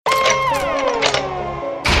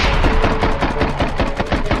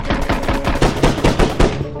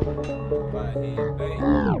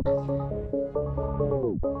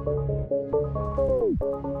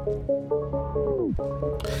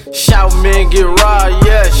me and get robbed,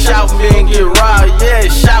 yeah. Shout me and get robbed, yeah.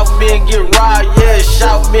 Shout me and get robbed, yeah.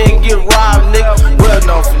 Shout me and get robbed, nigga.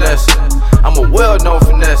 Well-known finesse. I'm a well-known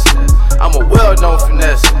finesse. I'm a well-known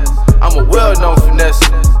finesse. I'm a well-known finesse.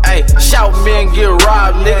 Hey, shout me and get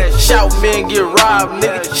robbed, nigga. Shout me and get robbed,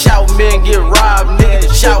 nigga. Shout me and get robbed,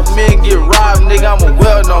 nigga. Shout me and get robbed, nigga. I'm a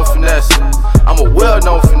well-known finesse. I'm a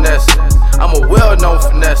well-known finesse. I'm a well-known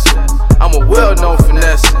finesse. I'm a well-known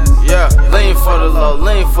finesse. Yeah, lean for the low,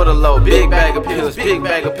 lean for the low. Big bag of pills, big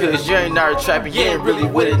bag of pills. You ain't not trapping, you ain't really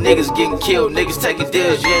with it. Niggas getting killed, niggas taking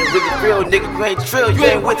deals. You ain't really real, nigga. You ain't trill, you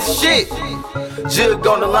ain't with the shit. Jug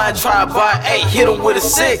on the line, try to buy 8, hit him with a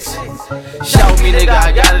 6. Shout me, nigga,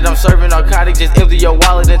 I got it. I'm serving narcotics. Just empty your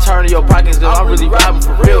wallet and turn to your pockets, cause I'm really robbing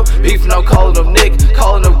for real. Beefing, I'm calling them Nick,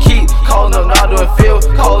 calling them Keith, calling them Naldo and Phil,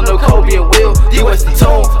 calling them Kobe and Will. D-West the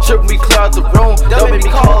tune, tripping me clear out the room. Don't make me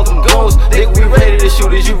call them goons. Nigga, we ready to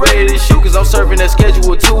shoot. Is you ready to shoot? Cause I'm serving that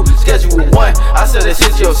schedule 2, schedule 1. I said that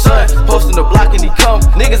shit to your son, posting the block and he come.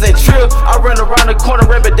 Niggas ain't trill. I run around the corner,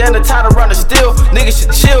 ran bandana, tied around the steel. Niggas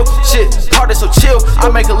should chill, shit, party so chill. I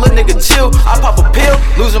make a little nigga chill. I pop a pill,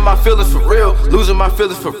 losing my feelings for real. Losing my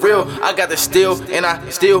feelings for real. I got the steel and I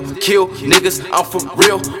still kill niggas. I'm for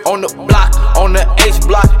real. On the block, on the H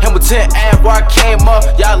block, Hamilton Ave where I came up.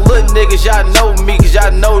 Y'all little niggas, y'all know me, cause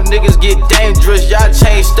y'all know niggas get dangerous. Y'all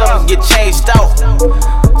change stuff and get changed out.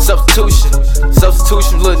 Substitution,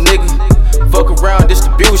 little nigga. Fuck around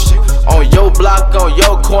distribution. On your block, on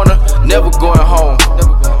your corner, never going home.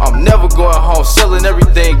 I'm never going home. Selling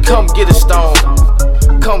everything. Come get a stone.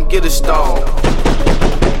 Come get a stone.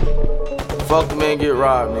 Fuck me and get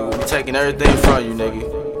robbed, nigga. We taking everything from you,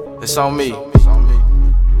 nigga. It's on me.